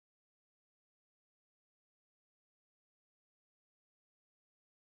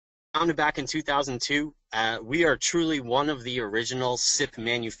Founded back in 2002. We are truly one of the original SIP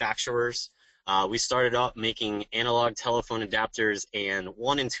manufacturers. We started up making analog telephone adapters and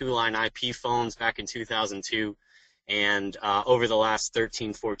 1- and 2-line IP phones back in 2002. And over the last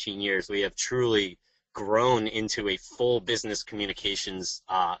 13, 14 years, we have truly grown into a full business communications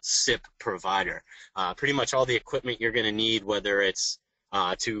SIP provider. Pretty much all the equipment you're going to need, whether it's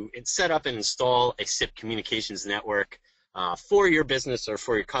to set up and install a SIP communications network, for your business or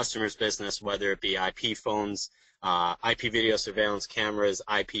for your customer's business, whether it be IP phones, IP video surveillance cameras,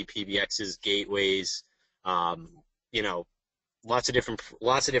 IP PBXs, gateways, you know, lots of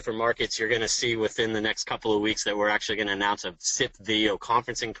different markets. You're going to see within the next couple of weeks that we're actually going to announce a SIP video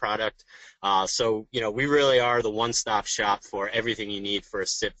conferencing product. So, we really are the one-stop shop for everything you need for a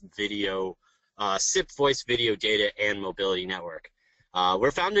SIP video, SIP voice video data and mobility network.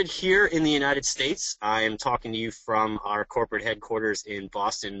 We're founded here in the United States. I am talking to you from our corporate headquarters in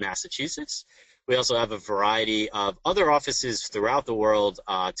Boston, Massachusetts. We also have a variety of other offices throughout the world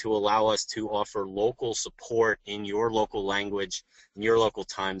to allow us to offer local support in your local language, in your local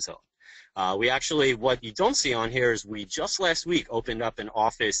time zone. We actually, what you don't see on here is we just last week opened up an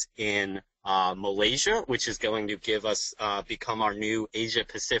office in Malaysia, which is going to give us, become our new Asia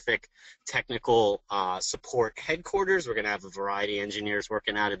Pacific technical support headquarters. We're going to have a variety of engineers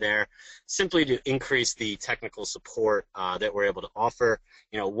working out of there simply to increase the technical support that we're able to offer.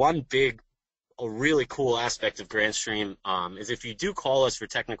 One big, a really cool aspect of Grandstream is if you do call us for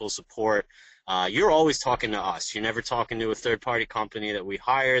technical support, you're always talking to us. You're never talking to a third-party company that we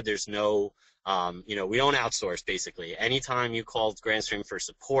hire. There's no, we don't outsource, basically. Anytime you call Grandstream for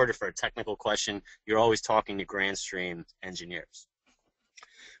support or for a technical question, you're always talking to Grandstream engineers.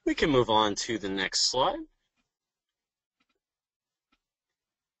 We can move on to the next slide.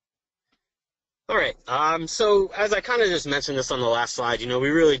 All right, so as I kind of just mentioned this on the last slide, we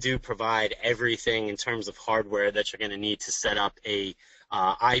really do provide everything in terms of hardware that you're going to need to set up a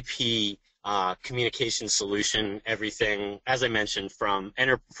IP communication solution. Everything, as I mentioned, from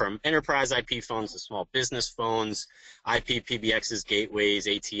enterprise IP phones to small business phones, IP PBXs, gateways,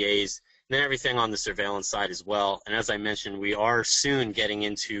 ATAs, and then everything on the surveillance side as well. And as I mentioned, we are soon getting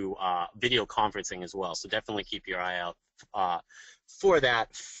into video conferencing as well, so definitely keep your eye out for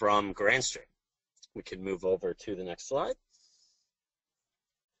that from Grandstream. We can move over to the next slide.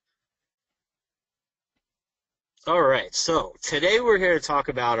 All right, so today we're here to talk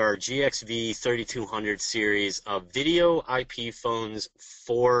about our GXV 3200 series of video IP phones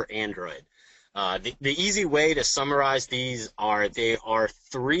for Android. The easy way to summarize these are they are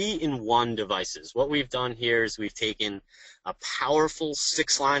 3-in-1 devices. What we've done here is we've taken a powerful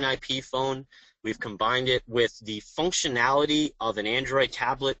 6-line IP phone. We've combined it with the functionality of an Android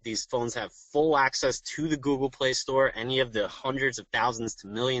tablet. These phones have full access to the Google Play Store, any of the hundreds of thousands to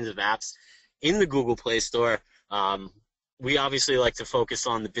millions of apps in the Google Play Store. We obviously like to focus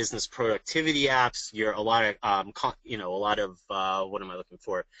on the business productivity apps. A lot of what am I looking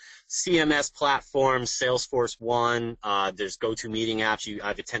for? CMS platforms, Salesforce One. There's GoToMeeting apps.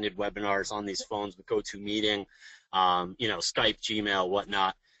 I've attended webinars on these phones with GoToMeeting, Skype, Gmail,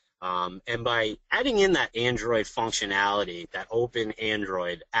 whatnot. And by adding in that Android functionality, that open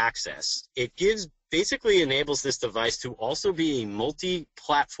Android access, it basically enables this device to also be a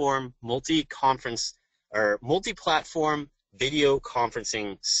multi-platform, multi-platform video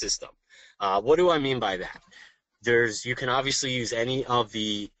conferencing system. What do I mean by that? You can obviously use any of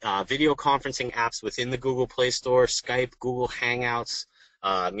the video conferencing apps within the Google Play Store, Skype, Google Hangouts,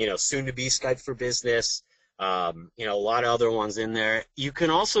 soon to be Skype for Business, a lot of other ones in there. You can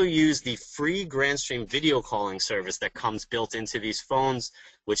also use the free Grandstream video calling service that comes built into these phones,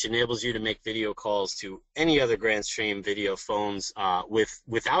 which enables you to make video calls to any other Grandstream video phones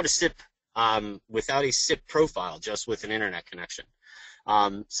without a SIP profile, just with an internet connection.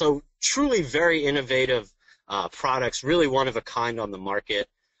 So truly very innovative products, really one of a kind on the market.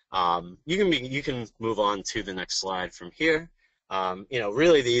 You can move on to the next slide from here.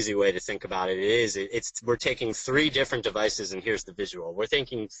 Really the easy way to think about it is we're taking 3 different devices, and here's the visual. We're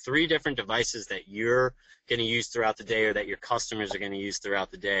taking 3 different devices that you're going to use throughout the day or that your customers are going to use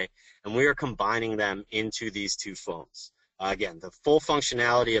throughout the day, and we are combining them into these 2 phones. Again, the full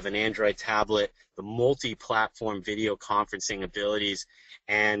functionality of an Android tablet, the multi-platform video conferencing abilities,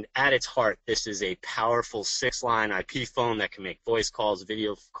 and at its heart, this is a powerful 6-line IP phone that can make voice calls,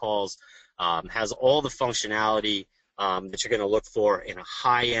 video calls, has all the functionality that you're going to look for in a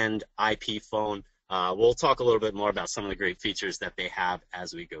high-end IP phone. We'll talk a little bit more about some of the great features that they have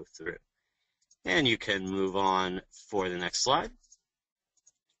as we go through. And you can move on for the next slide.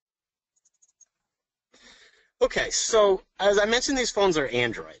 Okay, so as I mentioned, these phones are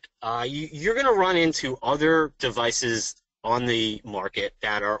Android. You're going to run into other devices on the market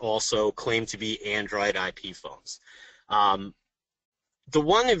that are also claimed to be Android IP phones. Um, the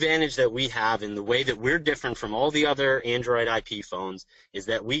one advantage that we have in the way that we're different from all the other Android IP phones is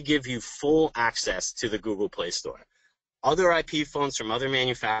that we give you full access to the Google Play Store. Other IP phones from other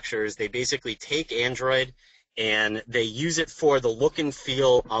manufacturers, they basically take Android and they use it for the look and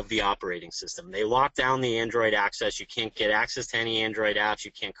feel of the operating system. They lock down the Android access. You can't get access to any Android apps.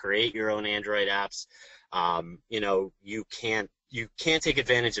 You can't create your own Android apps. You can't take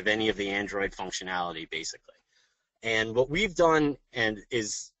advantage of any of the Android functionality, basically. And what we've done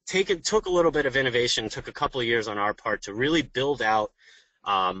took a little bit of innovation, took a couple of years on our part to really build out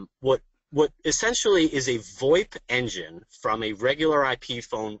what essentially is a VoIP engine from a regular IP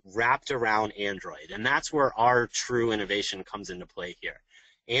phone wrapped around Android. And that's where our true innovation comes into play here.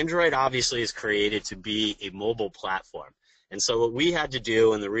 Android obviously is created to be a mobile platform. And so what we had to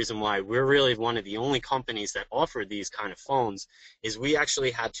do, and the reason why we're really one of the only companies that offer these kind of phones, is we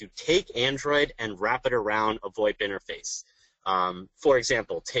actually had to take Android and wrap it around a VoIP interface. For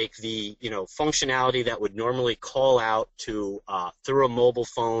example, take the functionality that would normally call out to through a mobile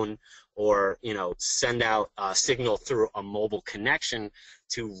phone, or send out a signal through a mobile connection,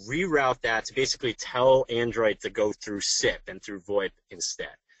 to reroute that to basically tell Android to go through SIP and through VoIP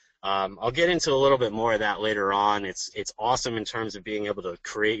instead. I'll get into a little bit more of that later on. It's awesome in terms of being able to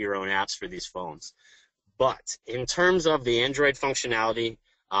create your own apps for these phones. But in terms of the Android functionality,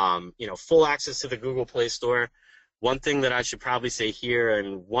 full access to the Google Play Store. One thing that I should probably say here,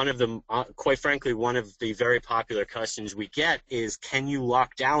 and one of the, quite frankly, one of the very popular questions we get is, can you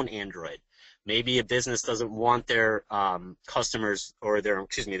lock down Android? Maybe a business doesn't want their customers, or their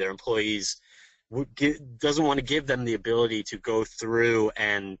employees, doesn't want to give them the ability to go through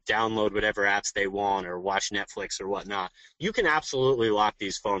and download whatever apps they want or watch Netflix or whatnot. You can absolutely lock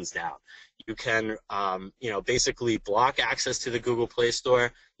these phones down. You can, basically block access to the Google Play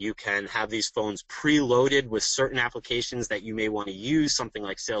Store. You can have these phones preloaded with certain applications that you may want to use, something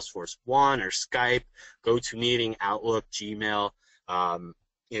like Salesforce One or Skype, GoToMeeting, Outlook, Gmail. A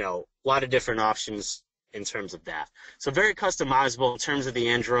lot of different options in terms of that. So very customizable in terms of the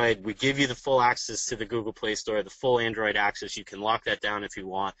Android. We give you the full access to the Google Play Store, the full Android access. You can lock that down if you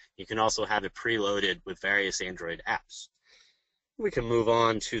want. You can also have it preloaded with various Android apps. We can move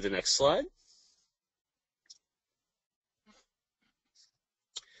on to the next slide.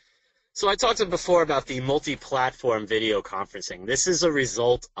 So I talked before about the multi-platform video conferencing. This is a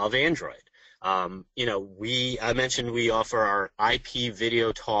result of Android. I mentioned we offer our IP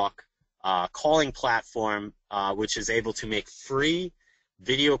video talk calling platform, which is able to make free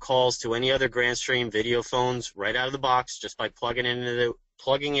video calls to any other Grandstream video phones right out of the box, just by plugging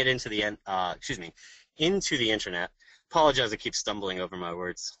it into the internet. Apologize, I keep stumbling over my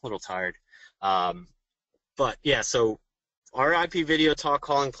words. A little tired. But yeah, so our IP video talk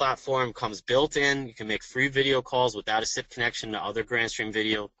calling platform comes built in. You can make free video calls without a SIP connection to other Grandstream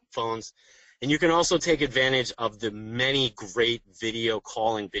video phones. And you can also take advantage of the many great video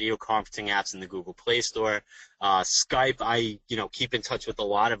calling, video conferencing apps in the Google Play Store. Skype, I keep in touch with a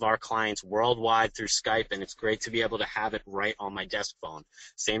lot of our clients worldwide through Skype, and it's great to be able to have it right on my desk phone.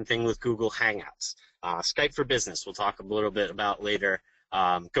 Same thing with Google Hangouts. Skype for Business, we'll talk a little bit about later.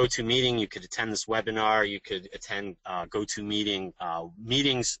 GoToMeeting, you could attend this webinar. You could attend GoToMeeting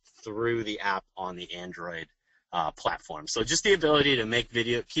meetings through the app on the Android platform. So just the ability to make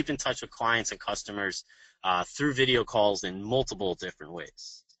video, keep in touch with clients and customers through video calls in multiple different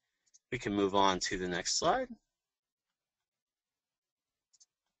ways. We can move on to the next slide.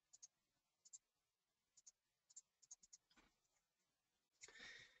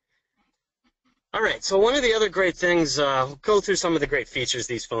 All right, so one of the other great things, we'll go through some of the great features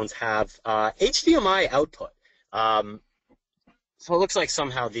these phones have. HDMI output. So it looks like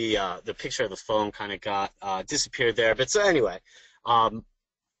somehow the picture of the phone kind of got disappeared there. But so anyway,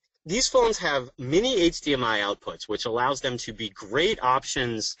 these phones have mini HDMI outputs, which allows them to be great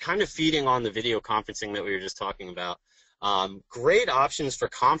options, kind of feeding on the video conferencing that we were just talking about. Great options for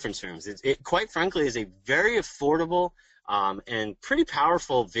conference rooms. It quite frankly is a very affordable and pretty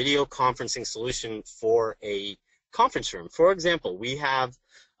powerful video conferencing solution for a conference room. For example, we have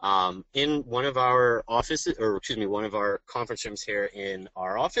in one of our offices, or excuse me, one of our conference rooms here in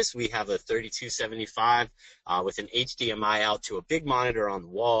our office, we have a 3275 with an HDMI out to a big monitor on the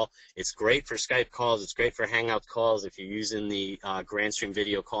wall. It's great for Skype calls. It's great for Hangout calls if you're using the Grandstream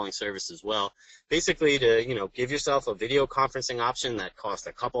video calling service as well. Basically, to give yourself a video conferencing option that costs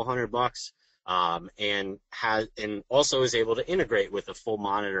a couple $100. And also is able to integrate with a full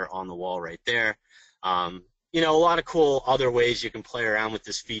monitor on the wall right there. you know, a lot of cool other ways you can play around with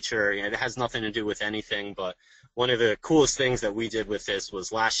this feature. You know, it has nothing to do with anything, but one of the coolest things that we did with this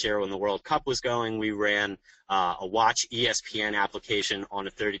was last year when the World Cup was going, we ran a Watch ESPN application on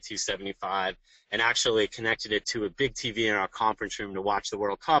a 3275 and actually connected it to a big TV in our conference room to watch the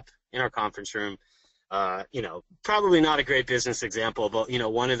World Cup in our conference room. You know, probably not a great business example, but, you know,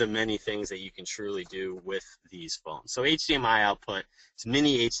 one of the many things that you can truly do with these phones. So HDMI output, it's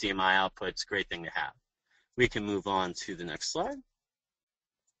mini HDMI output, it's a great thing to have. We can move on to the next slide.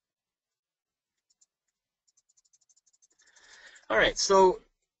 All right, so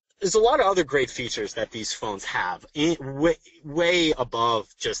there's a lot of other great features that these phones have, way above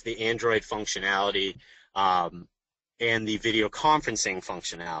just the Android functionality and the video conferencing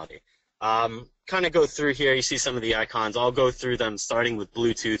functionality. Kind of go through here, you see some of the icons. I'll go through them starting with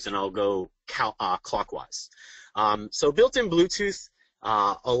Bluetooth, and I'll go clockwise. So built-in Bluetooth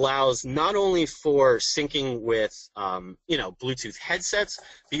allows not only for syncing with, you know, Bluetooth headsets,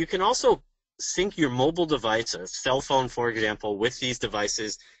 but you can also sync your mobile device, a cell phone, for example, with these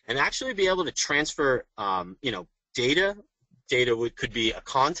devices, and actually be able to transfer, you know, data. Data could be a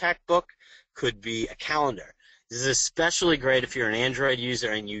contact book, could be a calendar. This is especially great if you're an Android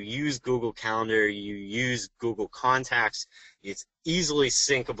user and you use Google Calendar, you use Google Contacts. It's easily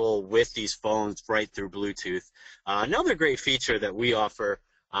syncable with these phones right through Bluetooth. Another great feature that we offer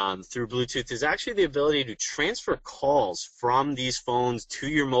through Bluetooth is actually the ability to transfer calls from these phones to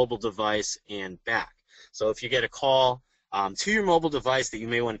your mobile device and back. So if you get a call to your mobile device that you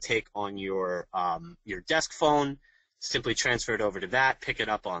may want to take on your desk phone, simply transfer it over to that, pick it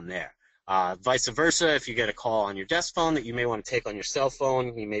up on there. Vice versa, if you get a call on your desk phone that you may want to take on your cell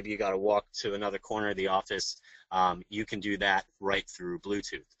phone, maybe you got to walk to another corner of the office, you can do that right through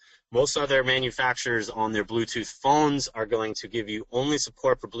Bluetooth. Most other manufacturers on their Bluetooth phones are going to give you only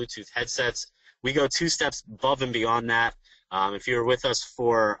support for Bluetooth headsets. We go 2 steps above and beyond that. If you were with us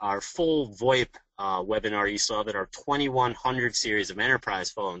for our full VoIP webinar, you saw that our 2100 series of enterprise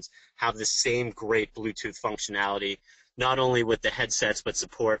phones have the same great Bluetooth functionality, not only with the headsets, but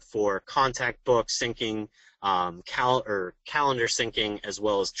support for contact book syncing, calendar syncing, as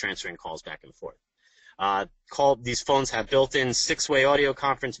well as transferring calls back and forth. These phones have built-in 6-way audio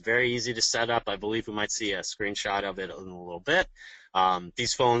conference, very easy to set up. I believe we might see a screenshot of it in a little bit.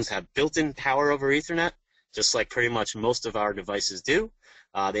 These phones have built-in power over Ethernet, just like pretty much most of our devices do.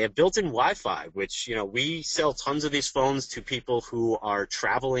 They have built-in Wi-Fi, which, you know, we sell tons of these phones to people who are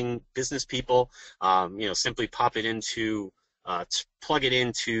traveling business people. You know, simply pop it into, plug it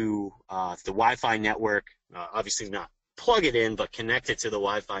into the Wi-Fi network. Obviously not plug it in, but connect it to the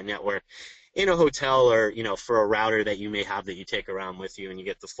Wi-Fi network in a hotel, or, you know, for a router that you may have that you take around with you, and you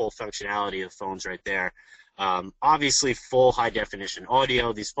get the full functionality of the phones right there. Obviously, full high-definition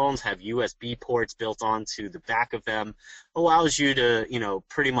audio. These phones have USB ports built onto the back of them. Allows you to, you know,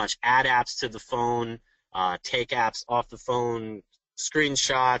 pretty much add apps to the phone, take apps off the phone,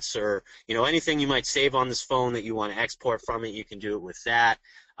 screenshots, or, you know, anything you might save on this phone that you want to export from it, you can do it with that.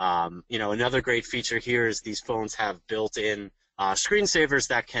 You know, another great feature here is these phones have built-in screensavers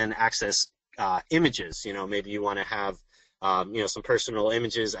that can access images. You know, maybe you want to have you know, some personal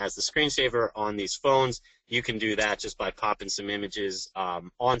images as the screensaver on these phones. You can do that just by popping some images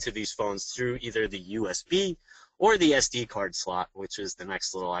onto these phones through either the USB or the SD card slot, which is the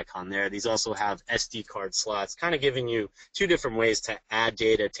next little icon there. These also have SD card slots, kind of giving you 2 different ways to add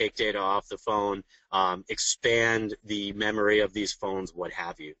data, take data off the phone, expand the memory of these phones, what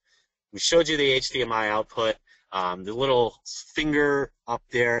have you. We showed you the HDMI output. The little finger up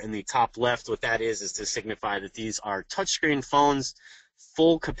there in the top left, what that is to signify that these are touchscreen phones,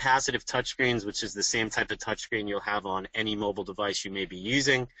 full capacitive touchscreens, which is the same type of touchscreen you'll have on any mobile device you may be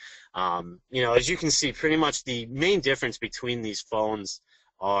using. You know, as you can see, pretty much the main difference between these phones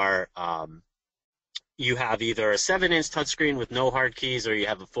are you have either a 7-inch touchscreen with no hard keys, or you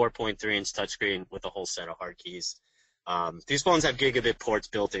have a 4.3-inch touchscreen with a whole set of hard keys. These phones have gigabit ports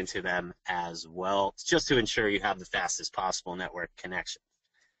built into them as well, just to ensure you have the fastest possible network connection.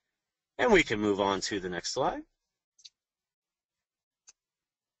 And we can move on to the next slide.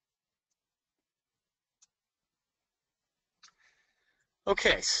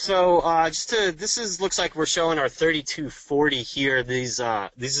 Okay, so looks like we're showing our 3240 here. These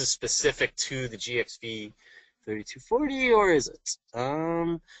is specific to the GXV 3240, or is it?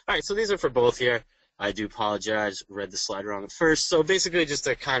 All right, so these are for both here. I do apologize, read the slide wrong at first. So basically, just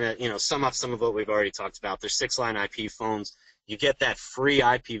to kind of, you know, sum up some of what we've already talked about, they're 6-line IP phones. You get that free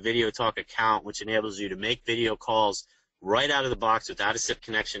IP Video Talk account, which enables you to make video calls right out of the box without a SIP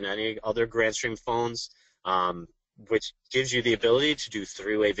connection to any other Grandstream phones, which gives you the ability to do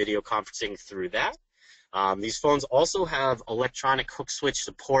 3-way video conferencing through that. These phones also have electronic hook switch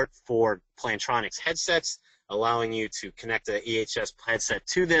support for Plantronics headsets, allowing you to connect the EHS headset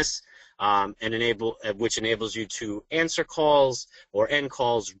to this, which enables you to answer calls or end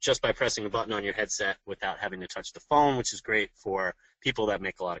calls just by pressing a button on your headset without having to touch the phone, which is great for people that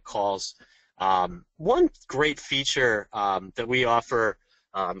make a lot of calls. One great feature that we offer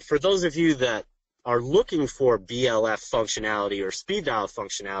for those of you that are looking for BLF functionality or speed dial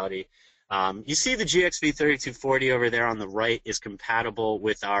functionality, you see the GXV3240 over there on the right is compatible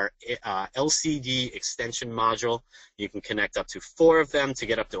with our LCD extension module. You can connect up to 4 of them to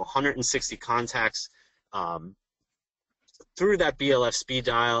get up to 160 contacts through that BLF speed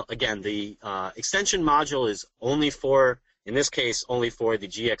dial. Again, the extension module is only for, in this case, only for the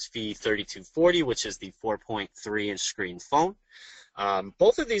GXV3240, which is the 4.3-inch screen phone.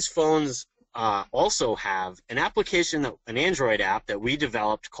 Both of these phones also have an application, an Android app that we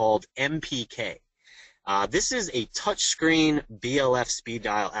developed called MPK. This is a touchscreen BLF speed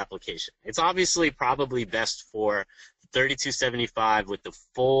dial application. It's obviously probably best for 3275 with the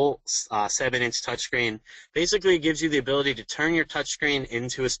full 7-inch touchscreen. Basically, it gives you the ability to turn your touchscreen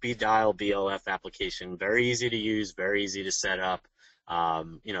into a speed dial BLF application. Very easy to use, very easy to set up,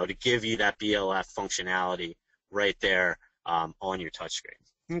 to give you that BLF functionality right there on your touchscreen.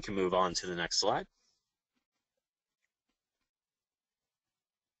 You can move on to the next slide.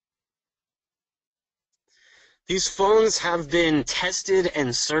 These phones have been tested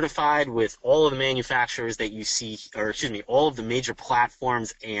and certified with all of the manufacturers that you see, or excuse me, all of the major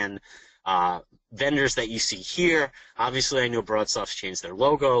platforms and vendors that you see here. Obviously, I know Broadsoft's changed their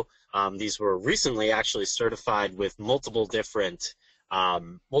logo. These were recently actually certified with multiple different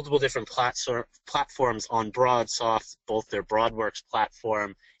platforms on Broadsoft, both their BroadWorks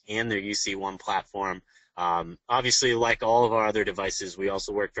platform and their UC1 platform. Obviously, like all of our other devices, we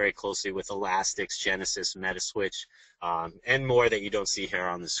also work very closely with Elastics, Genesis, Metaswitch, and more that you don't see here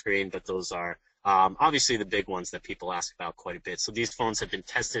on the screen, but those are obviously the big ones that people ask about quite a bit. So these phones have been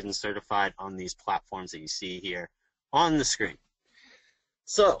tested and certified on these platforms that you see here on the screen.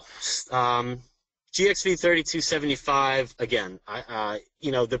 So, GXV3275, again,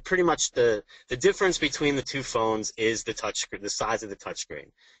 pretty much the difference between the two phones is the size of the touchscreen.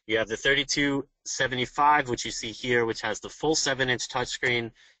 You have the 3275, which you see here, which has the full 7-inch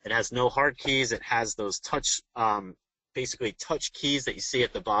touchscreen. It has no hard keys. It has those basically touch keys that you see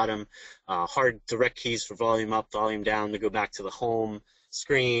at the bottom, hard direct keys for volume up, volume down, to go back to the home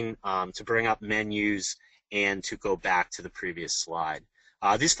screen, to bring up menus, and to go back to the previous slide.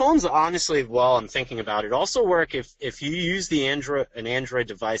 These phones, honestly, while I'm thinking about it, also work if you use an Android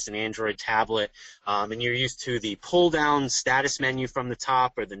device, an Android tablet, and you're used to the pull-down status menu from the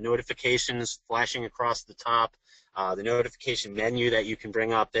top, or the notifications flashing across the top, the notification menu that you can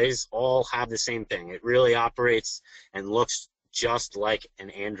bring up. These all have the same thing. It really operates and looks just like an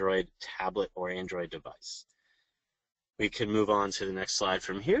Android tablet or Android device. We can move on to the next slide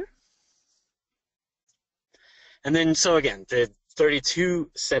from here. And then, so again, the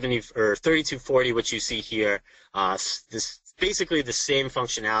 3270 or 3240, which you see here, this basically the same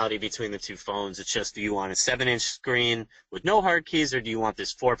functionality between the two phones. It's just, do you want a 7-inch screen with no hard keys, or do you want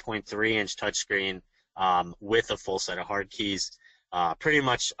this 4.3-inch touchscreen with a full set of hard keys? Pretty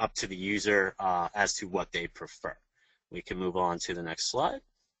much up to the user as to what they prefer. We can move on to the next slide.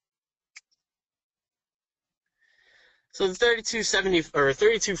 So the 3270 or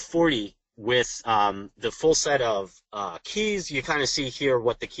 3240 with the full set of keys, you kind of see here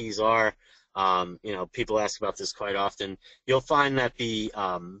what the keys are. People ask about this quite often. You'll find that the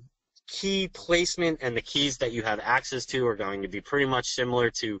key placement and the keys that you have access to are going to be pretty much similar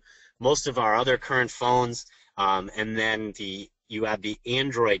to most of our other current phones. And then you have the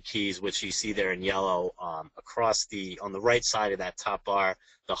Android keys, which you see there in yellow across on the right side of that top bar,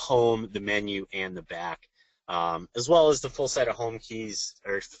 the home, the menu, and the back. As well as the full set of home keys,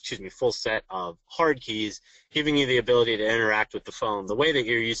 or excuse me, full set of hard keys, giving you the ability to interact with the phone the way that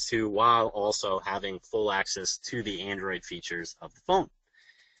you're used to, while also having full access to the Android features of the phone.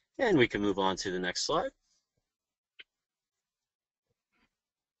 And we can move on to the next slide.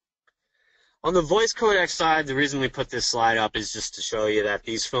 On the voice codec side, the reason we put this slide up is just to show you that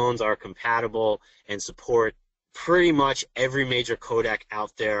these phones are compatible and support pretty much every major codec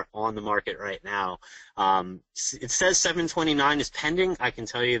out there on the market right now. It says 729 is pending. I can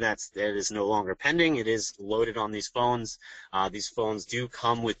tell you that is no longer pending. It is loaded on these phones. These phones do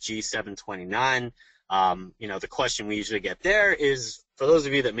come with G729. The question we usually get there is, for those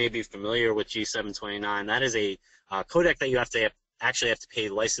of you that may be familiar with G729, that is a codec that you actually have to pay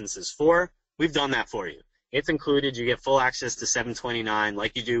licenses for. We've done that for you. It's included. You get full access to 729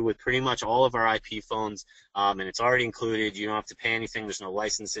 like you do with pretty much all of our IP phones, and it's already included. You don't have to pay anything. There's no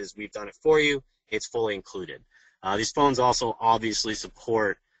licenses. We've done it for you. It's fully included. These phones also obviously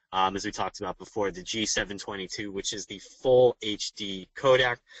support, as we talked about before, the G722, which is the full HD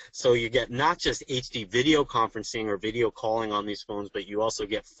codec. So you get not just HD video conferencing or video calling on these phones, but you also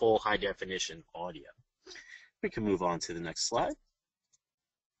get full high-definition audio. We can move on to the next slide.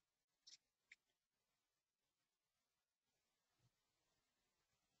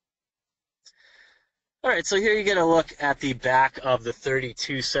 All right, so here you get a look at the back of the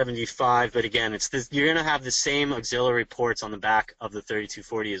 3275, but again, you're going to have the same auxiliary ports on the back of the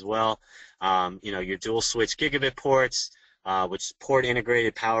 3240 as well. You know, your dual switch gigabit ports, which port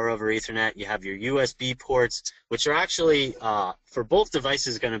integrated power over Ethernet. You have your USB ports, which are actually for both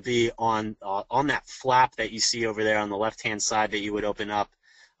devices going to be on that flap that you see over there on the left-hand side that you would open up.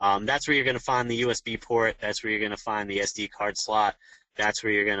 That's where you're going to find the USB port. That's where you're going to find the SD card slot. That's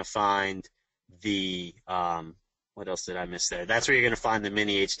where you're going to find the what else did I miss there? That's where you're going to find the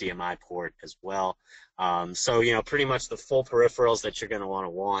mini HDMI port as well. So, you know, pretty much the full peripherals that you're going to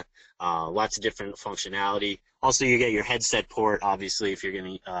want. Lots of different functionality. Also, you get your headset port, obviously, if you're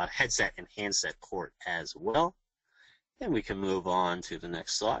going to headset and handset port as well. And we can move on to the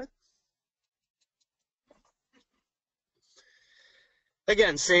next slide.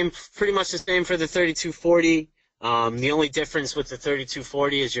 Again, pretty much the same for the 3240. The only difference with the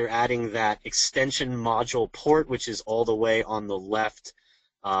 3240 is you're adding that extension module port, which is all the way on the left,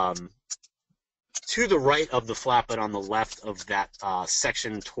 to the right of the flap, but on the left of that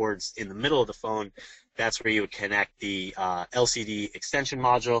section towards in the middle of the phone. That's where you would connect the LCD extension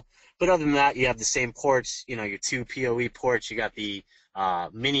module. But other than that, you have the same ports, you know, your two PoE ports. You got the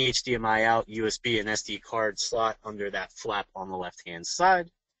mini HDMI out, USB and SD card slot under that flap on the left-hand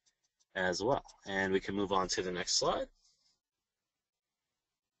side as well. And we can move on to the next slide.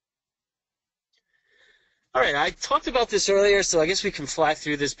 All right, I talked about this earlier, so I guess we can fly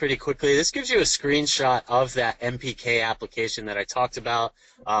through this pretty quickly. This gives you a screenshot of that MPK application that I talked about.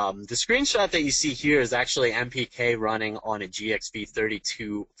 The screenshot that you see here is actually MPK running on a GXV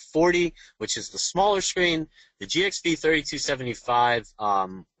 3240, which is the smaller screen. The GXV 3275,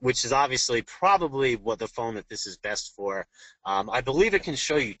 which is obviously probably what the phone that this is best for. I believe it can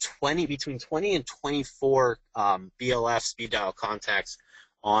show you between 20 and 24 BLF speed dial contacts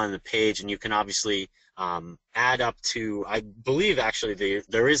on the page, and you can obviously add up to, I believe actually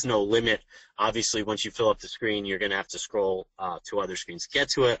there is no limit. Obviously, once you fill up the screen, you're going to have to scroll to other screens to get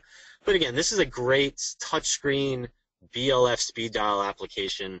to it. But again, this is a great touchscreen BLF speed dial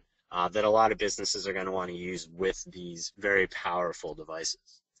application that a lot of businesses are going to want to use with these very powerful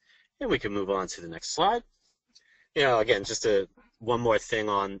devices. And we can move on to the next slide. You know, again, just one more thing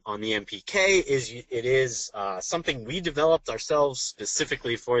on the MPK is it is something we developed ourselves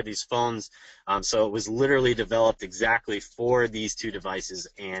specifically for these phones. So it was literally developed exactly for these two devices,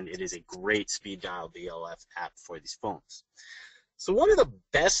 and it is a great speed dial BLF app for these phones. So one of the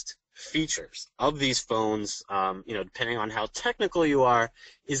best features of these phones, you know, depending on how technical you are,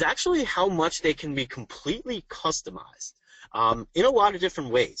 is actually how much they can be completely customized. In a lot of different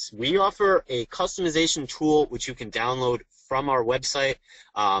ways. We offer a customization tool which you can download from our website.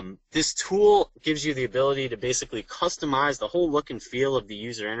 This tool gives you the ability to basically customize the whole look and feel of the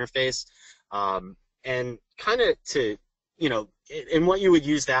user interface, and kind of to, you know, and what you would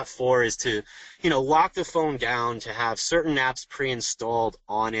use that for is to, you know, lock the phone down, to have certain apps pre-installed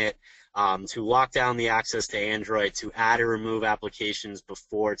on it, to lock down the access to Android, to add or remove applications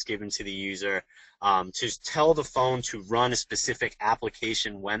before it's given to the user, to tell the phone to run a specific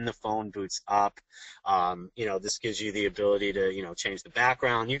application when the phone boots up. You know, this gives you the ability to, you know, change the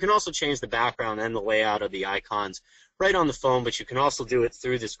background. You can also change the background and the layout of the icons right on the phone, but you can also do it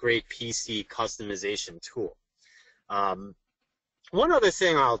through this great PC customization tool. One other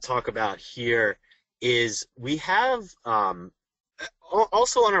thing I'll talk about here is we have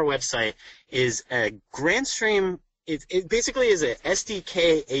also on our website is a Grandstream. It basically is a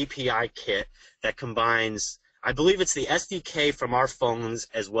SDK API kit that combines, I believe it's the SDK from our phones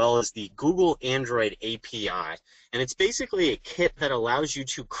as well as the Google Android API. And it's basically a kit that allows you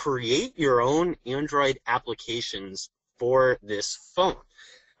to create your own Android applications for this phone.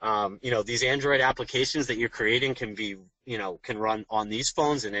 You know, these Android applications that you're creating can be, you know, can run on these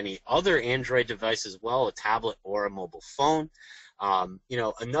phones and any other Android device as well, a tablet or a mobile phone. You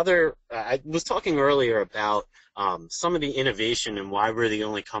know, I was talking earlier about some of the innovation and why we're the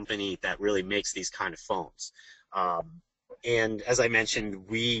only company that really makes these kind of phones. And as I mentioned,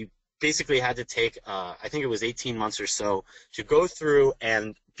 we basically had to take, I think it was 18 months or so, to go through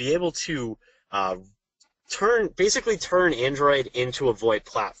and be able to basically turn Android into a VoIP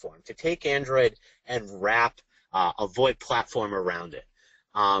platform, to take Android and wrap a VoIP platform around it.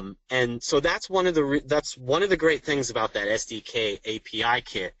 And so that's one of the great things about that SDK API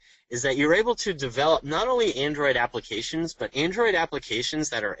kit, is that you're able to develop not only Android applications, but Android applications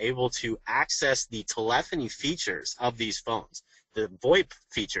that are able to access the telephony features of these phones, the VoIP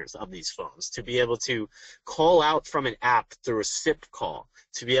features of these phones, to be able to call out from an app through a SIP call,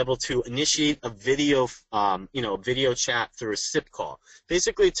 to be able to initiate a video, video chat through a SIP call,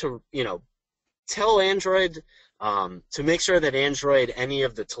 basically to, tell Android, to make sure that Android, any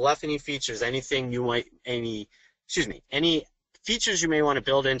of the telephony features, any features you may want to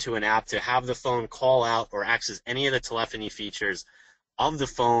build into an app to have the phone call out or access any of the telephony features of the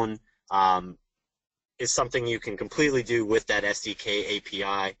phone, is something you can completely do with that SDK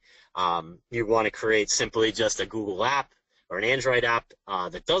API. You want to create simply just a Google app or an Android app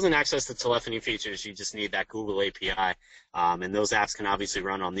that doesn't access the telephony features. You just need that Google API, and those apps can obviously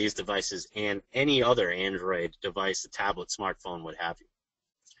run on these devices and any other Android device, a tablet, smartphone, what have you.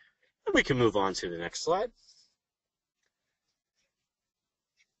 And we can move on to the next slide.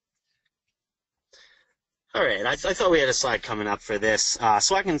 All right, I thought we had a slide coming up for this,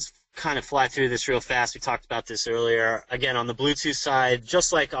 so I can kind of fly through this real fast. We talked about this earlier. Again, on the Bluetooth side,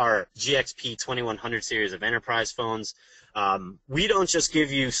 just like our GXP 2100 series of enterprise phones, we don't just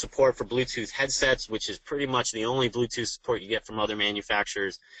give you support for Bluetooth headsets, which is pretty much the only Bluetooth support you get from other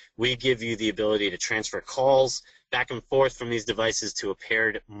manufacturers. We give you the ability to transfer calls back and forth from these devices to a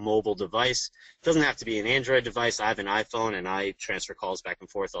paired mobile device. It doesn't have to be an Android device. I have an iPhone, and I transfer calls back and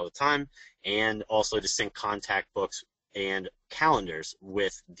forth all the time, and also to sync contact books and calendars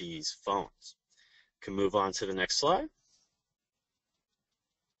with these phones. Can move on to the next slide.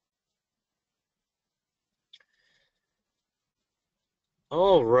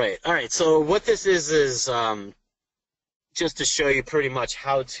 All right. So what this is just to show you pretty much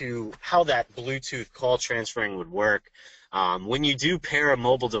how that Bluetooth call transferring would work. When you do pair a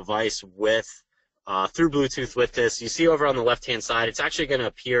mobile device with through Bluetooth with this, you see over on the left-hand side, it's actually going to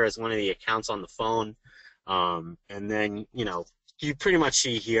appear as one of the accounts on the phone, and then you pretty much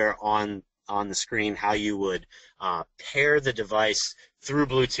see here on the screen how you would pair the device through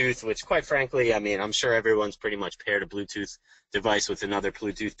Bluetooth, which quite frankly, I mean, I'm sure everyone's pretty much paired a Bluetooth device with another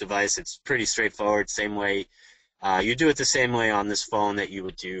Bluetooth device. It's pretty straightforward, same way. You do it the same way on this phone that you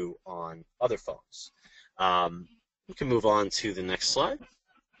would do on other phones. We can move on to the next slide.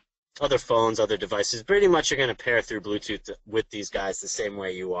 Other phones, other devices, pretty much are going to pair through Bluetooth with these guys the same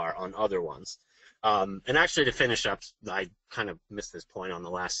way you are on other ones. And actually, to finish up, I kind of missed this point on the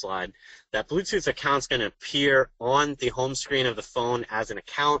last slide. That Bluetooth account's going to appear on the home screen of the phone as an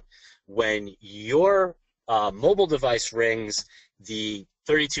account. When your mobile device rings, the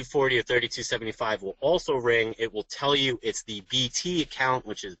 3240 or 3275 will also ring. It will tell you it's the BT account,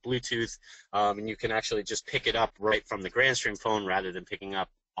 which is Bluetooth, and you can actually just pick it up right from the Grandstream phone rather than picking up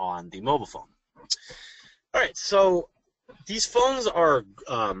on the mobile phone. All right, so these phones are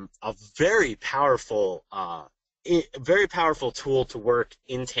a very powerful tool to work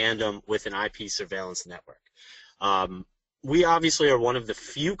in tandem with an IP surveillance network. We obviously are one of the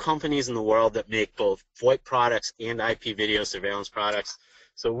few companies in the world that make both VoIP products and IP video surveillance products.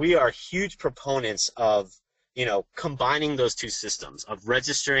 So we are huge proponents of, combining those two systems, of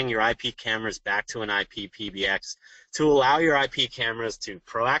registering your IP cameras back to an IP PBX to allow your IP cameras to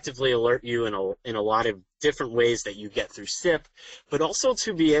proactively alert you in a lot of different ways that you get through SIP, but also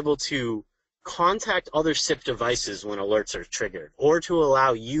to be able to contact other SIP devices when alerts are triggered, or to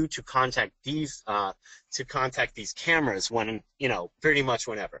allow you to contact these cameras when, pretty much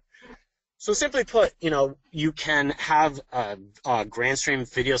whenever. So simply put, you can have a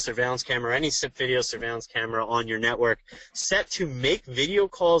Grandstream video surveillance camera, any SIP video surveillance camera on your network set to make video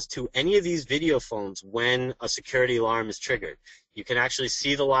calls to any of these video phones when a security alarm is triggered. You can actually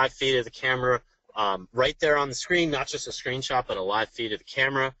see the live feed of the camera right there on the screen, not just a screenshot, but a live feed of the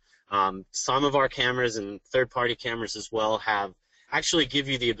camera. Some of our cameras and third-party cameras as well actually give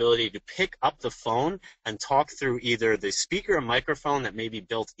you the ability to pick up the phone and talk through either the speaker or microphone that may be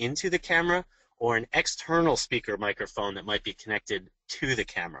built into the camera or an external speaker microphone that might be connected to the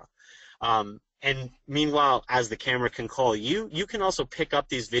camera. And meanwhile, as the camera can call you, you can also pick up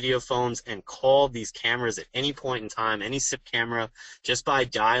these video phones and call these cameras at any point in time, any SIP camera, just by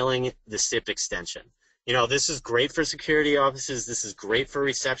dialing the SIP extension. This is great for security offices. This is great for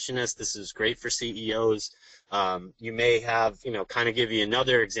receptionists. This is great for CEOs. You may have, kind of give you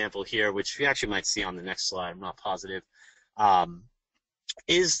another example here, which you actually might see on the next slide. I'm not positive.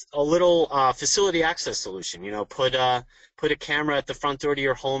 is a little facility access solution. You know, put a camera at the front door to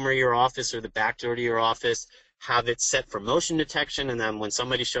your home or your office, or the back door to your office. Have it set for motion detection, and then when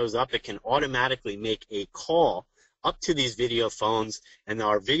somebody shows up, it can automatically make a call up to these video phones, and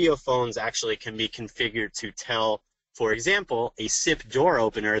our video phones actually can be configured to tell, for example, a SIP door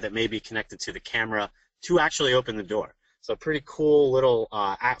opener that may be connected to the camera to actually open the door. So pretty cool little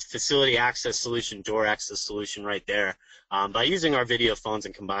facility access solution, door access solution right there, by using our video phones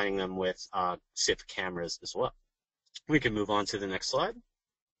and combining them with SIP cameras as well. We can move on to the next slide.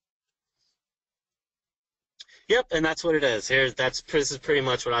 Yep, and that's what it is. This is pretty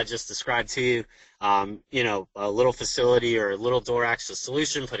much what I just described to you. You know, a little facility or a little door access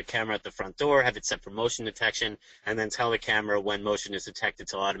solution, put a camera at the front door, have it set for motion detection, and then tell the camera when motion is detected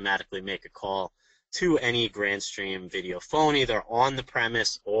to automatically make a call to any Grandstream video phone, either on the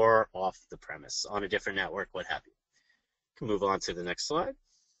premise or off the premise, on a different network, what have you. Can move on to the next slide.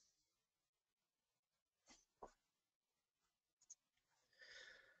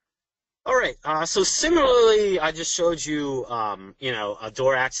 All right, so similarly, I just showed you, you know, a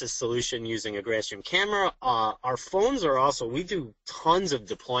door access solution using a Grandstream camera. Our phones are also, we do tons of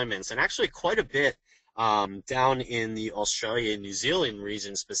deployments, and actually quite a bit down in the Australia and New Zealand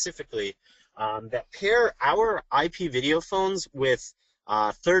region specifically, that pair our IP video phones with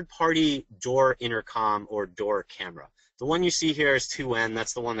third-party door intercom or door camera. The one you see here is 2N.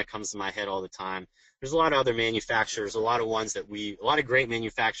 That's the one that comes to my head all the time. There's a lot of other manufacturers, a lot of great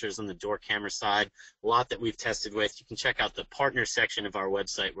manufacturers on the door camera side, a lot that we've tested with. You can check out the partner section of our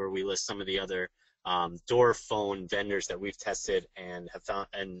website where we list some of the other door phone vendors that we've tested and have found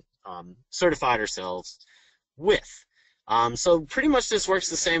and certified ourselves with. So pretty much this works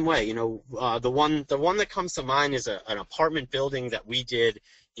the same way. You know, the one that comes to mind is an apartment building that we did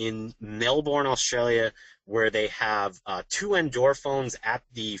in Melbourne, Australia, where they have 2N door phones at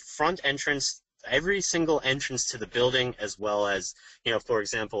the front entrance, every single entrance to the building, as well as, you know, for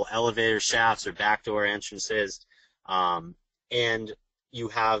example, elevator shafts or backdoor entrances. And you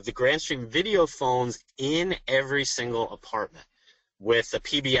have the Grandstream video phones in every single apartment with a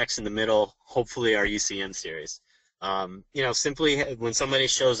PBX in the middle, hopefully our UCM series. You know, simply when somebody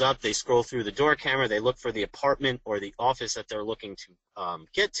shows up, they scroll through the door camera, they look for the apartment or the office that they're looking to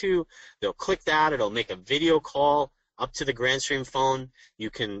get to. They'll click that, it'll make a video call up to the Grandstream phone. You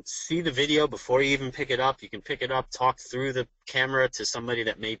can see the video before you even pick it up. You can pick it up, talk through the camera to somebody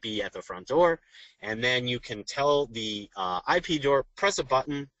that may be at the front door, and then you can tell the IP door, press a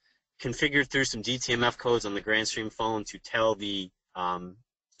button, configured through some DTMF codes on the Grandstream phone to tell the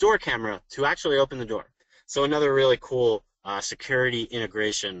door camera to actually open the door. So another really cool security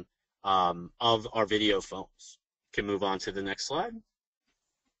integration of our video phones. Can move on to the next slide.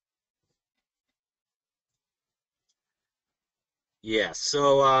 Yeah,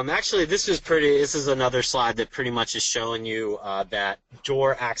 so actually this is another slide that pretty much is showing you that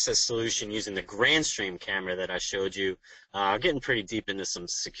door access solution using the Grandstream camera that I showed you. Getting pretty deep into some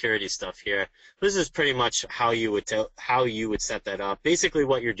security stuff here. This is pretty much how you would set that up. Basically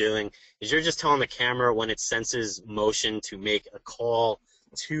what you're doing is you're just telling the camera when it senses motion to make a call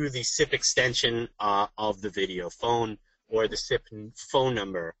to the SIP extension of the video phone or the SIP phone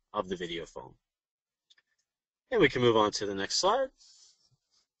number of the video phone. And we can move on to the next slide.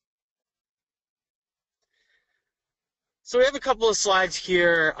 So we have a couple of slides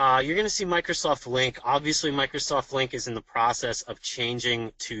here. You're going to see Microsoft Lync. Obviously, Microsoft Lync is in the process of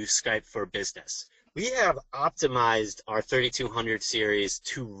changing to Skype for Business. We have optimized our 3200 series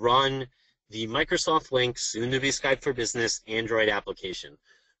to run the Microsoft Lync, soon to be Skype for Business, Android application.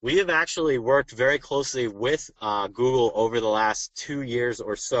 We have actually worked very closely with Google over the last 2 years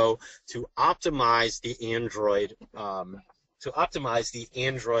or so to optimize the Android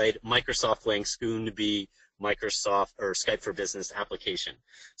Microsoft Lync, soon to be Microsoft or Skype for Business application.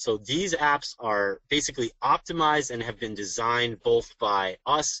 So these apps are basically optimized and have been designed both by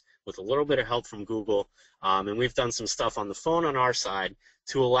us with a little bit of help from Google, and we've done some stuff on the phone on our side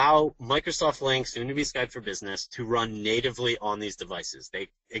to allow Microsoft Lync, soon to be Skype for Business, to run natively on these devices.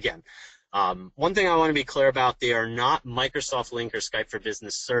 One thing I want to be clear about, they are not Microsoft Lync or Skype for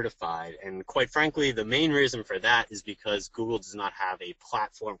Business certified, and quite frankly, the main reason for that is because Google does not have a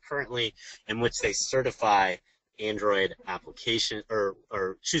platform currently in which they certify Android application,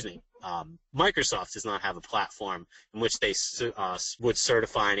 Microsoft does not have a platform in which they would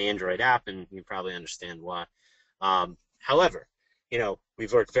certify an Android app, and you probably understand why. However, you know,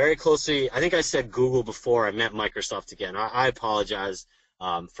 we've worked very closely. I think I said Google before. I meant Microsoft again. I apologize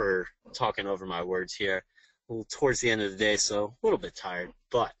for talking over my words here. Towards the end of the day, so a little bit tired.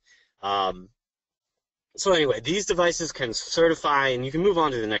 But So anyway, these devices can certify, and you can move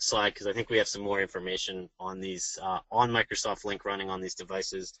on to the next slide because I think we have some more information on these, on Microsoft Lync running on these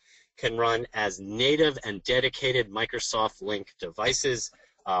devices, can run as native and dedicated Microsoft Lync devices.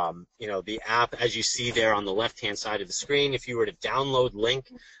 You know, the app, as you see there on the left-hand side of the screen, if you were to download Lync,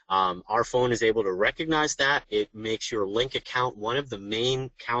 our phone is able to recognize that. It makes your Lync account one of the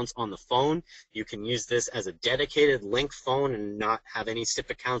main accounts on the phone. You can use this as a dedicated Lync phone and not have any SIP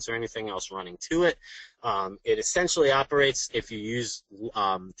accounts or anything else running to it. It essentially operates, if you use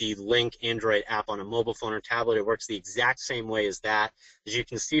the Lync Android app on a mobile phone or tablet, it works the exact same way as that. As you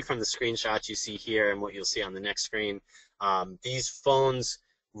can see from the screenshots you see here and what you'll see on the next screen, these phones,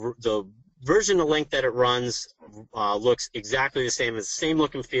 the version of Lync that it runs looks exactly the same, the same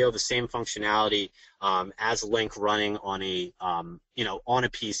look and feel, the same functionality as Lync running on a you know, on a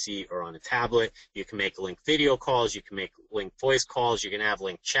PC or on a tablet. You can make Lync video calls, you can make Lync voice calls, you can have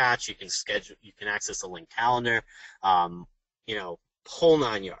Lync chats, you can schedule, you can access a Lync calendar, you know, whole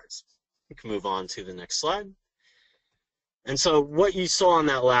 9 yards. We can move on to the next slide. And so what you saw on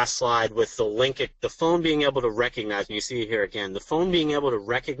that last slide with the Lync, the phone being able to recognize, and you see it here again, the phone being able to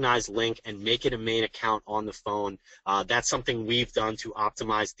recognize Lync and make it a main account on the phone, that's something we've done to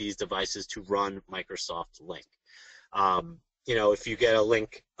optimize these devices to run Microsoft Lync. You know, if you get a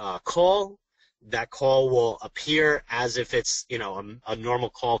Lync call, that call will appear as if it's, you know, a normal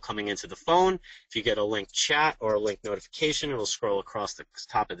call coming into the phone. If you get a Lync chat or a Lync notification, it'll scroll across the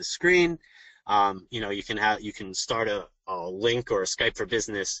top of the screen. You know, you can start a Lync or a Skype for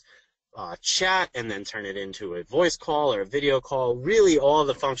Business chat and then turn it into a voice call or a video call. Really, all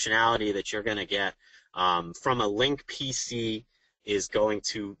the functionality that you're going to get from a Lync PC is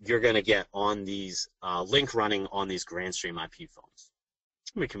you're going to get on these Lync running on these Grandstream IP phones.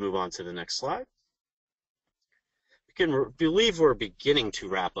 We can move on to the next slide. I believe we're beginning to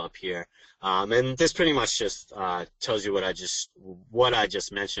wrap up here, and this pretty much just tells you what I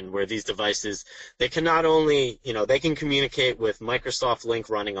just mentioned, where these devices, they can not only, you know, they can communicate with Microsoft Lync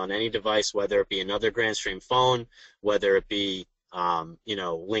running on any device, whether it be another Grandstream phone, whether it be you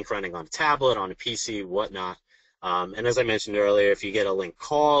know, Lync running on a tablet, on a PC, whatnot. And as I mentioned earlier, if you get a Lync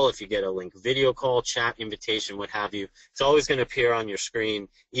call, if you get a Lync video call, chat, invitation, what have you, it's always going to appear on your screen,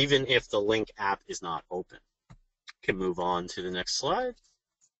 even if the Lync app is not open. Can move on to the next slide.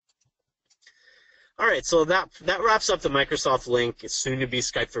 All right, so that wraps up the Microsoft Lync, it's soon to be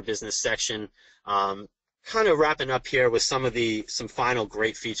Skype for Business section. Kind of wrapping up here with some final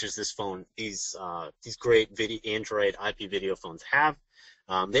great features these great Android IP video phones have.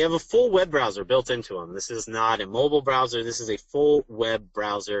 They have a full web browser built into them. This is not a mobile browser. This is a full web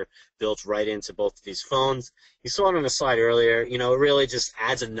browser built right into both of these phones. You saw it on the slide earlier. You know, it really just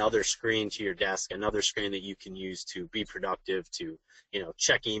adds another screen to your desk, another screen that you can use to be productive, to, you know,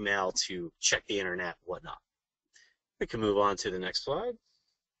 check email, to check the internet, whatnot. We can move on to the next slide.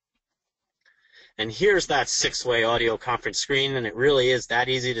 And here's that 6-way audio conference screen, and it really is that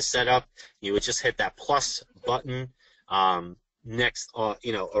easy to set up. You would just hit that plus button. Next,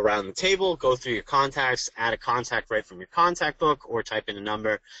 you know, around the table, go through your contacts, add a contact right from your contact book, or type in a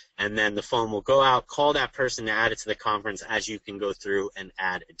number, and then the phone will go out, call that person to add it to the conference as you can go through and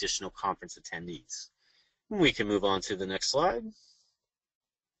add additional conference attendees. We can move on to the next slide.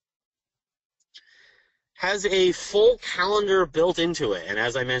 Has a full calendar built into it, and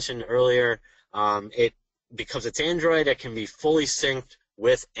as I mentioned earlier, because it's Android, it can be fully synced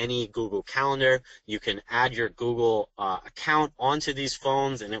with any Google Calendar. You can add your Google account onto these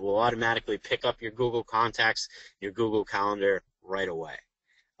phones, and it will automatically pick up your Google contacts, your Google Calendar right away.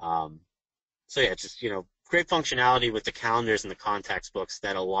 So yeah, just, you know, great functionality with the calendars and the contacts books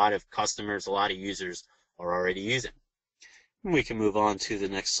that a lot of customers, a lot of users are already using. We can move on to the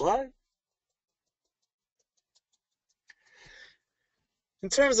next slide. In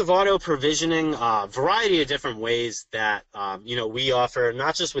terms of auto provisioning, a variety of different ways that you know, we offer,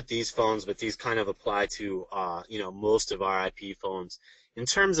 not just with these phones, but these kind of apply to you know, most of our IP phones. In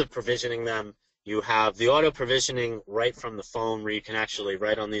terms of provisioning them, you have the auto provisioning right from the phone, where you can actually,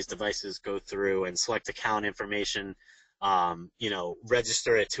 right on these devices, go through and select account information, you know,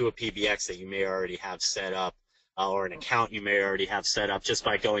 register it to a PBX that you may already have set up, or an account you may already have set up, just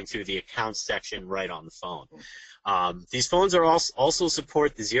by going through the accounts section right on the phone. These phones are also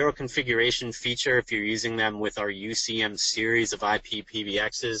support the zero configuration feature if you're using them with our UCM series of IP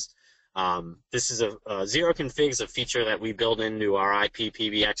PBXs. This is a zero config is a feature that we build into our IP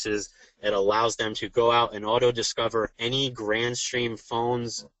PBXs. It allows them to go out and auto-discover any Grandstream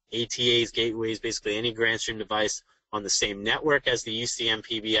phones, ATAs, gateways, basically any Grandstream device on the same network as the UCM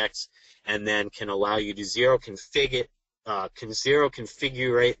PBX, and then can allow you to zero configure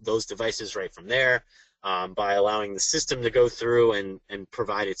those devices right from there. by allowing the system to go through and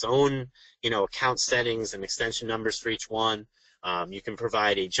provide its own, account settings and extension numbers for each one. You can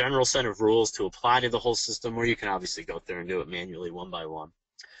provide a general set of rules to apply to the whole system, or you can obviously go through and do it manually one by one.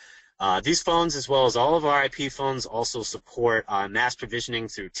 These phones, as well as all of our IP phones, also support mass provisioning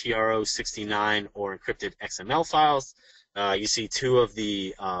through TRO69 or encrypted XML files. You see two of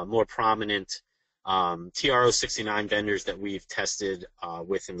the more prominent TRO69 vendors that we've tested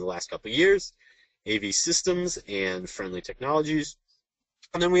within the last couple of years, AV Systems and Friendly Technologies.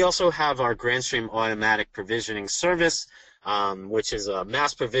 And then we also have our Grandstream Automatic Provisioning Service, which is a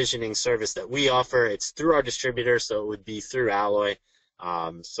mass provisioning service that we offer. It's through our distributor, so it would be through Alloy.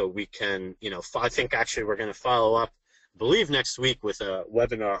 So we can, I think actually we're going to follow up, I believe next week, with a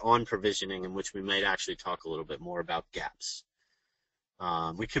webinar on provisioning in which we might actually talk a little bit more about gaps.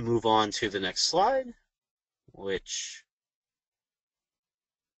 We can move on to the next slide, which,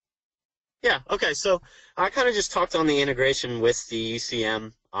 okay, so I kind of just talked on the integration with the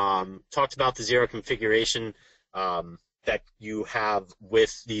UCM, talked about the zero configuration that you have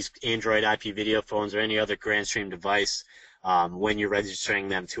with these Android IP video phones or any other Grandstream device when you're registering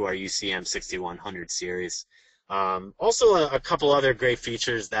them to our UCM 6100 series. Also, a couple other great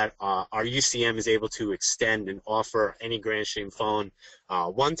features that our UCM is able to extend and offer any Grandstream phone.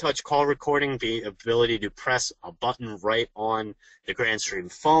 One-touch call recording, the ability to press a button right on the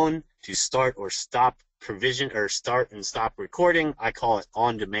Grandstream phone to start or stop start and stop recording. I call it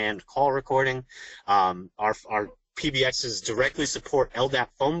on-demand call recording. Our PBXs directly support LDAP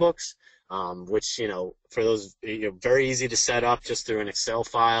phone books, which, for those, very easy to set up just through an Excel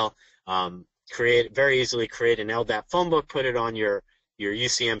file. Very easily create an LDAP phone book, put it on your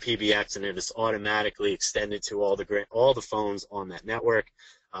UCM PBX, and it is automatically extended to all the phones on that network.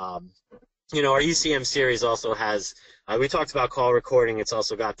 Our UCM series also has, we talked about call recording, it's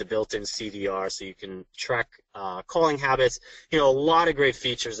also got the built-in CDR, so you can track calling habits. A lot of great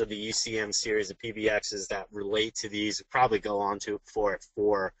features of the UCM series of PBXs that relate to these. We'll probably go on to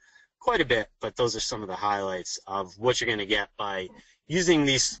for quite a bit, but those are some of the highlights of what you're going to get by using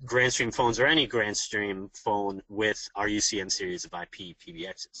these Grandstream phones or any Grandstream phone with our UCM series of IP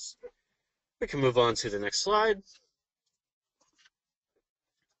PBXs. We can move on to the next slide.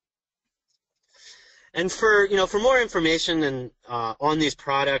 And for more information and on these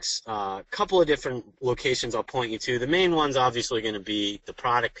products, a couple of different locations I'll point you to. The main one's obviously going to be the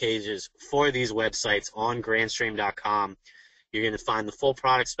product pages for these websites on grandstream.com. You're going to find the full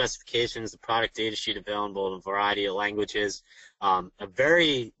product specifications, the product data sheet available in a variety of languages, a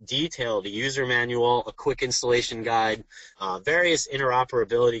very detailed user manual, a quick installation guide, various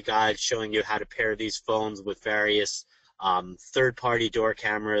interoperability guides showing you how to pair these phones with various third-party door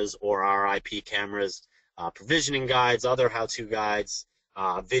cameras or our IP cameras, provisioning guides, other how-to guides,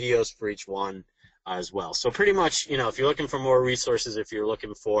 videos for each one as well. So pretty much, if you're looking for more resources, if you're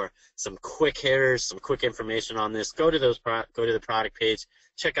looking for some quick hitters, some quick information on this, go to the product page,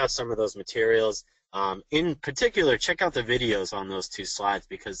 check out some of those materials. In particular, check out the videos on those two slides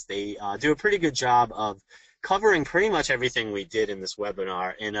because they do a pretty good job of covering pretty much everything we did in this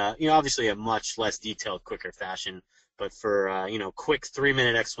webinar in obviously a much less detailed, quicker fashion. But for quick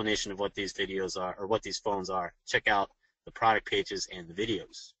 3-minute explanation of what these videos are or what these phones are, check out the product pages and the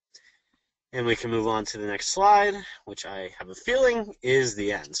videos. And we can move on to the next slide, which I have a feeling is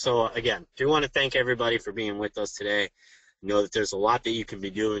the end. So again, do want to thank everybody for being with us today. Know that there's a lot that you can be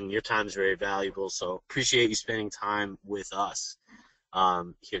doing. Your time is very valuable, so appreciate you spending time with us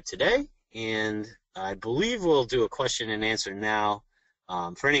here today. And I believe we'll do a question and answer now.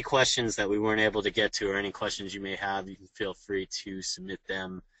 For any questions that we weren't able to get to or any questions you may have, you can feel free to submit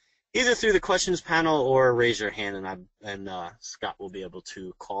them either through the questions panel or raise your hand, and Scott will be able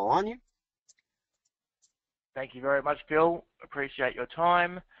to call on you. Thank you very much, Phil. Appreciate your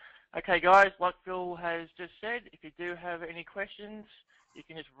time. Okay, guys, like Phil has just said, if you do have any questions, you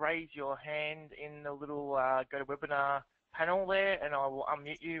can just raise your hand in the little GoToWebinar panel there, and I will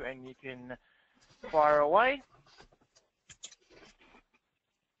unmute you, and you can fire away.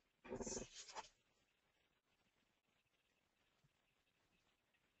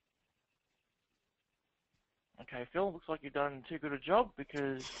 Okay, Phil, looks like you've done too good a job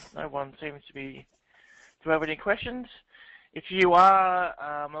because no one seems to have any questions. If you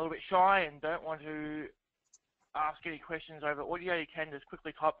are a little bit shy and don't want to ask any questions over audio, you can just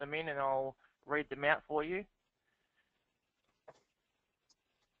quickly type them in and I'll read them out for you.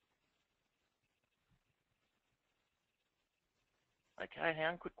 Okay, hang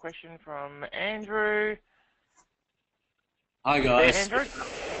on, quick question from Andrew. Hi guys. Andrew?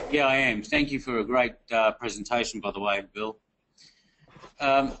 Yeah, I am. Thank you for a great presentation, by the way, Bill.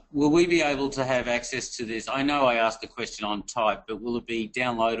 Will we be able to have access to this? I know I asked the question on type, but will it be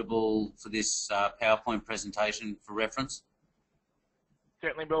downloadable for this PowerPoint presentation for reference?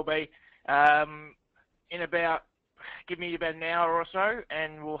 Certainly will be. In about, give me about an hour or so,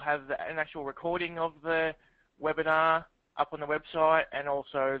 and we'll have an actual recording of the webinar up on the website, and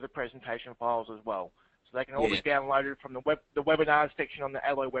also the presentation files as well. So they can all be downloaded from the webinars section on the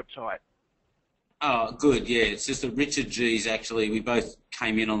Alloy website. Oh, good. Yeah, it's just that Richard G's actually. We both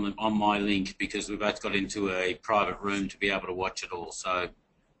came in on my link because we both got into a private room to be able to watch it all. So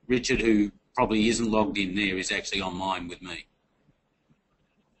Richard, who probably isn't logged in there, is actually on mine with me.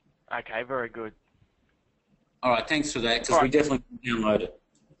 Okay, very good. All right, thanks for that, because we definitely download it.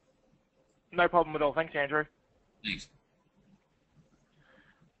 No problem at all. Thanks, Andrew. Thanks.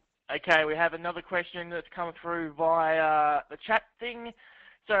 Okay, we have another question that's come through via the chat thing.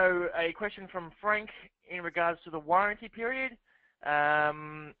 So a question from Frank in regards to the warranty period.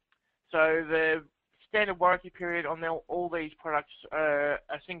 So the standard warranty period on all these products are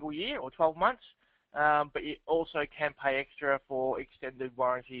a single year or 12 months, but you also can pay extra for extended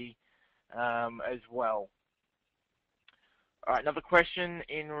warranty as well. All right, another question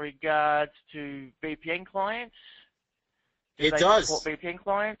in regards to VPN clients. It does. Support VPN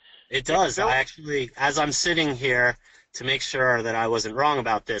clients? It does. I actually, as I'm sitting here, to make sure that I wasn't wrong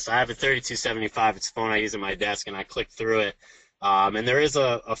about this, I have a 3275. It's a phone I use at my desk, and I clicked through it. And there is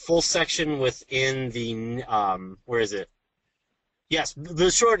a full section within the, where is it? Yes,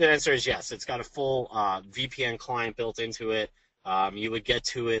 the short answer is yes. It's got a full VPN client built into it. You would get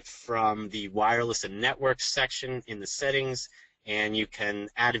to it from the wireless and network section in the settings, and you can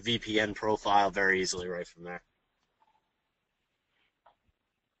add a VPN profile very easily right from there.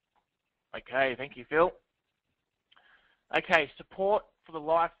 Okay, thank you, Phil. Okay, support for the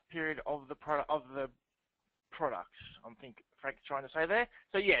life period of the products. I think Frank's trying to say there.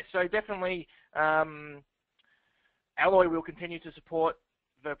 So yeah, so definitely, Alloy will continue to support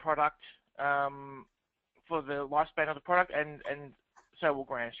the product for the lifespan of the product, and so will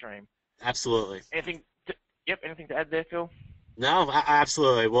Grandstream. Absolutely. Anything to add there, Phil? No,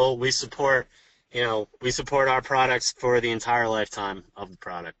 absolutely. Well, we support our products for the entire lifetime of the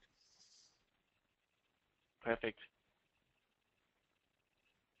product. Perfect.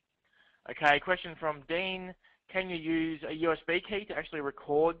 Okay, question from Dean. Can you use a USB key to actually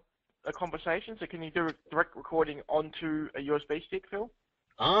record a conversation? So can you do direct recording onto a USB stick, Phil?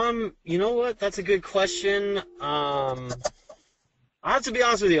 You know what? That's a good question. I have to be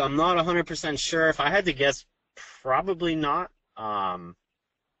honest with you. I'm not 100% sure. If I had to guess, probably not.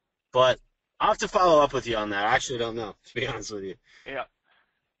 But I'll have to follow up with you on that. I actually don't know, to be honest with you. Yeah.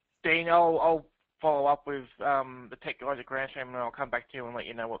 Dean, I'll follow up with the tech guys at Grandstream, and I'll come back to you and let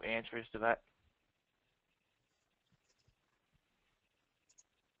you know what the answer is to that.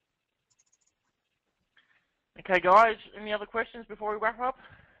 Okay, guys, any other questions before we wrap up?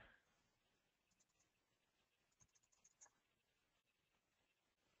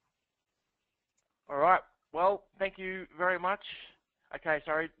 All right. Well, thank you very much. Okay,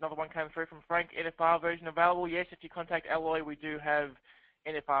 sorry, another one came through from Frank. NFR version available. Yes, if you contact Alloy, we do have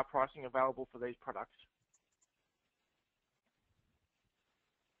NFR pricing available for these products.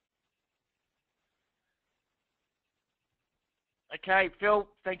 Okay, Phil,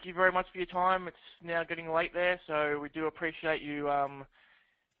 thank you very much for your time. It's now getting late there, so we do appreciate you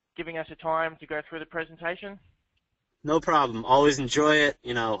giving us the time to go through the presentation. No problem. Always enjoy it.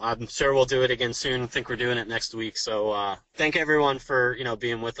 I'm sure we'll do it again soon. I think we're doing it next week. So thank everyone for,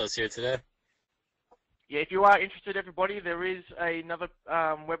 being with us here today. Yeah, if you are interested, everybody, there is another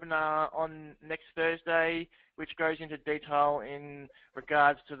webinar on next Thursday, which goes into detail in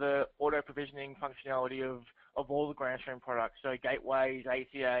regards to the auto provisioning functionality of all the Grandstream products. So gateways,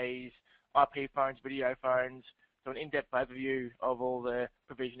 ACAs, IP phones, video phones. So an in-depth overview of all the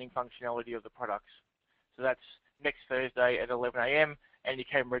provisioning functionality of the products. So that's next Thursday at 11 a.m. and you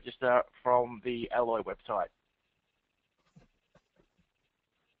can register from the Alloy website.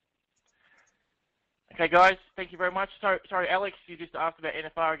 Okay, guys, thank you very much. Sorry, Alex, you just asked about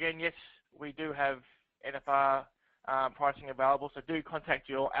NFR again. Yes, we do have NFR pricing available, so do contact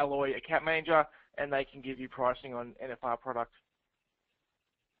your Alloy account manager and they can give you pricing on NFR products.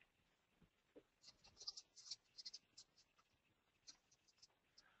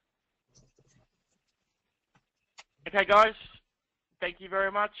 Okay, guys, thank you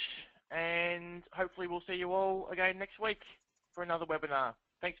very much, and hopefully we'll see you all again next week for another webinar.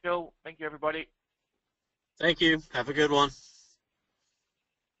 Thanks, Bill. Thank you, everybody. Thank you. Have a good one.